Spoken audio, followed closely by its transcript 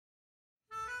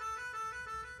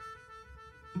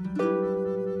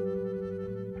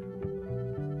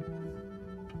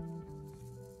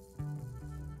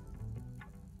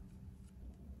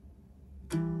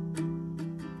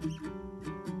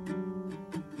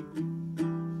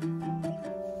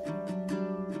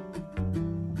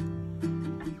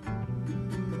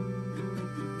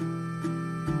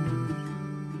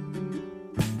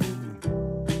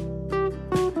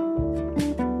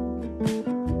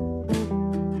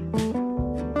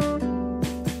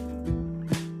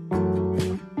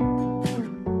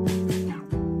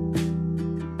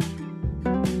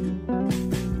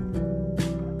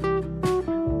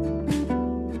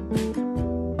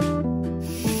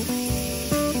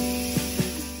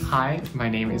Hi, my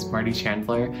name is Marty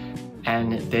Chandler,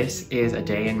 and this is a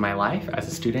day in my life as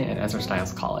a student at Ezra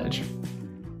Stiles College.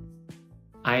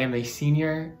 I am a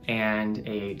senior and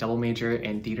a double major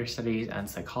in theater studies and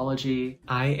psychology.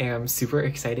 I am super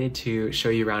excited to show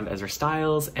you around Ezra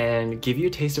Stiles and give you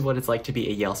a taste of what it's like to be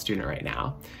a Yale student right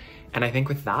now. And I think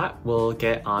with that, we'll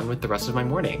get on with the rest of my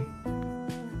morning.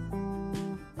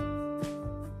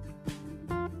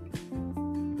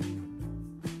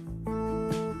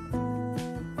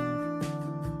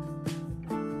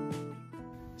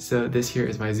 So this here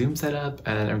is my Zoom setup,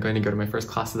 and I'm going to go to my first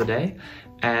class of the day,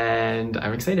 and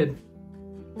I'm excited.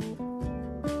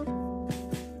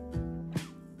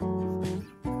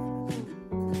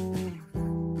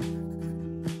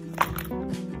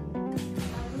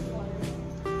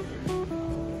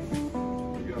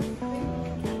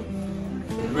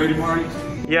 Ready, Marty?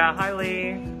 Yeah, hi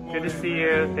Lee. Good to see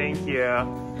you. Thank you.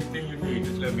 Anything you need,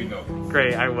 just let me know.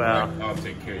 Great, I will. I'll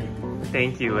take care of you.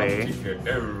 Thank you, I'll Lee. take care of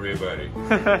everybody.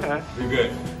 Be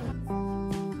good.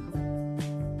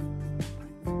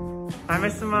 Hi,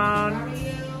 Miss Simone. How are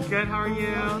you? Good, how are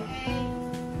you?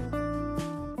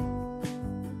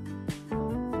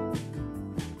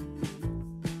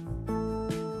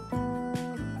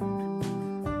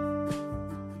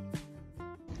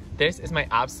 This is my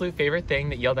absolute favorite thing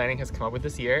that Yale Dining has come up with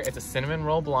this year. It's a cinnamon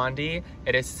roll blondie.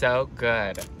 It is so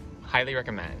good. Highly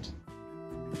recommend.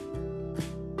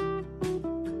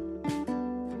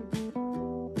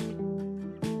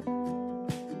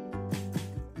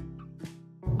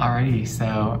 Alrighty,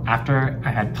 so after I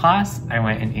had class, I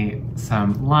went and ate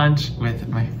some lunch with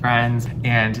my friends,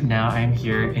 and now I'm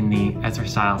here in the Ezra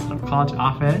Stiles College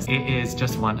office. It is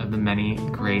just one of the many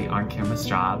great on-campus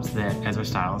jobs that Ezra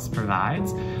Stiles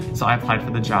provides. So I applied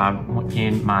for the job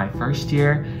in my first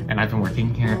year, and I've been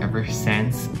working here ever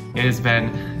since. It has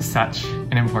been such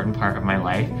an important part of my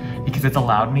life because it's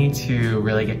allowed me to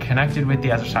really get connected with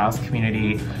the Ezra Stiles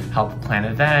community, help plan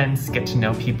events, get to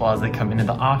know people as they come into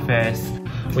the office.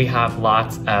 We have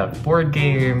lots of board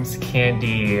games,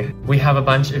 candy. We have a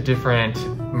bunch of different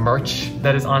merch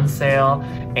that is on sale,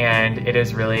 and it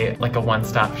is really like a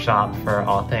one-stop shop for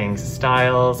all things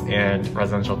Stiles and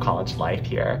residential college life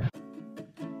here.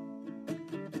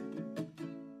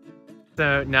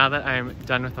 So now that I'm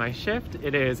done with my shift,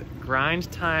 it is grind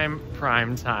time,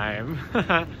 prime time.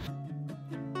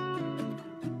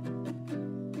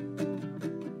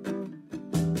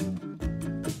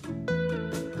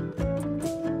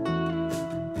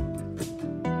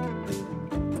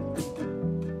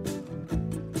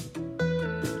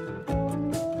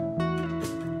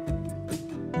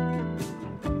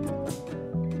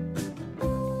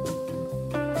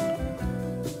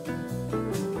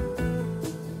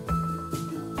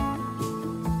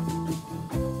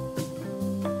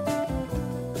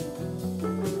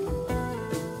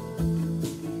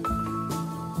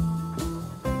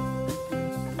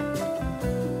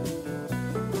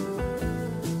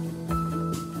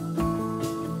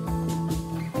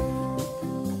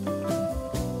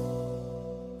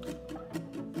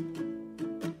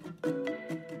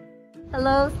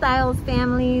 Hello, Stiles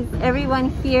families. Everyone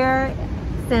here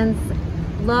sends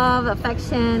love,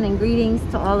 affection, and greetings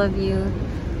to all of you.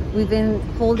 We've been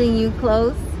holding you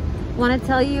close. Want to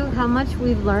tell you how much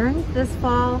we've learned this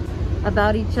fall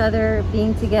about each other,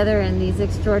 being together in these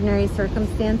extraordinary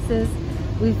circumstances.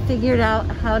 We've figured out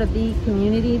how to be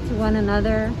community to one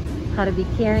another, how to be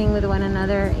caring with one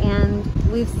another, and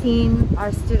we've seen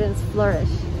our students flourish.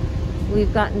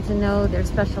 We've gotten to know their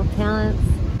special talents,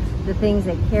 the things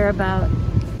they care about,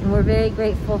 and we're very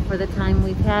grateful for the time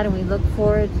we've had, and we look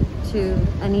forward to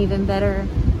an even better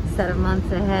set of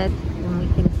months ahead when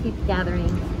we can keep gathering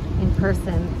in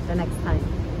person the next time.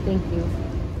 Thank you.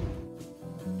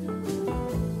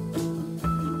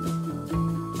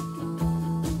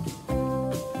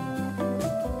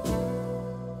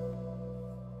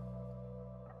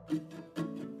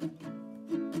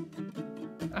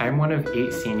 I I'm one of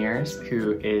 8 seniors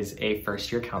who is a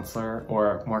first-year counselor,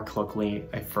 or more colloquially,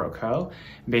 a FROCO.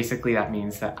 Basically, that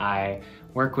means that I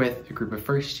work with a group of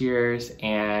first years,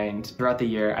 and throughout the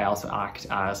year, I also act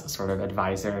as a sort of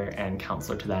advisor and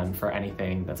counselor to them for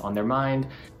anything that's on their mind.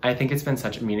 I think it's been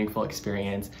such a meaningful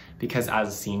experience because as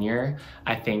a senior,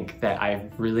 I think that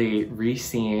I've really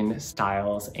re-seen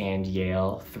Stiles and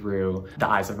Yale through the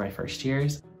eyes of my first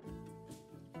years.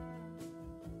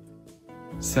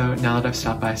 So now that I've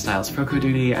stopped by Stiles FROCO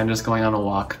duty, I'm just going on a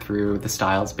walk through the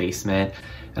Stiles basement,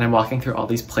 and I'm walking through all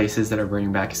these places that are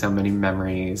bringing back so many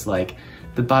memories, like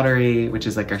the Buttery, which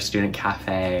is like our student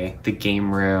cafe, the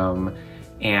game room,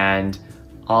 and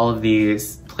all of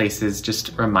these places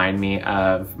just remind me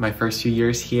of my first few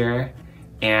years here.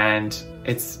 And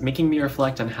it's making me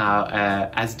reflect on how,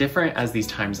 as different as these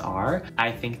times are,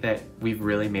 I think that we've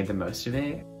really made the most of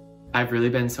it. I've really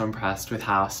been so impressed with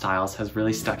how Stiles has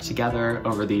really stuck together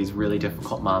over these really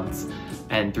difficult months,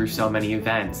 and through so many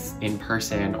events in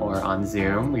person or on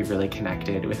Zoom, we've really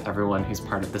connected with everyone who's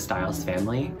part of the Stiles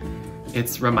family.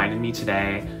 It's reminded me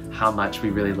today how much we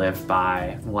really live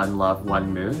by one love,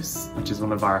 one moose, which is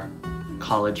one of our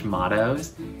college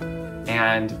mottos.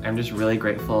 And I'm just really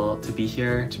grateful to be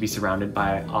here, to be surrounded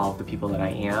by all of the people that I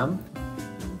am.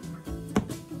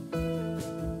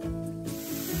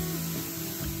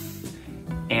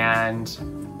 And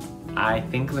I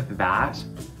think with that,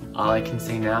 all I can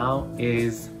say now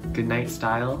is good night,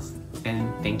 Stiles,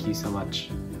 and thank you so much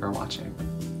for watching.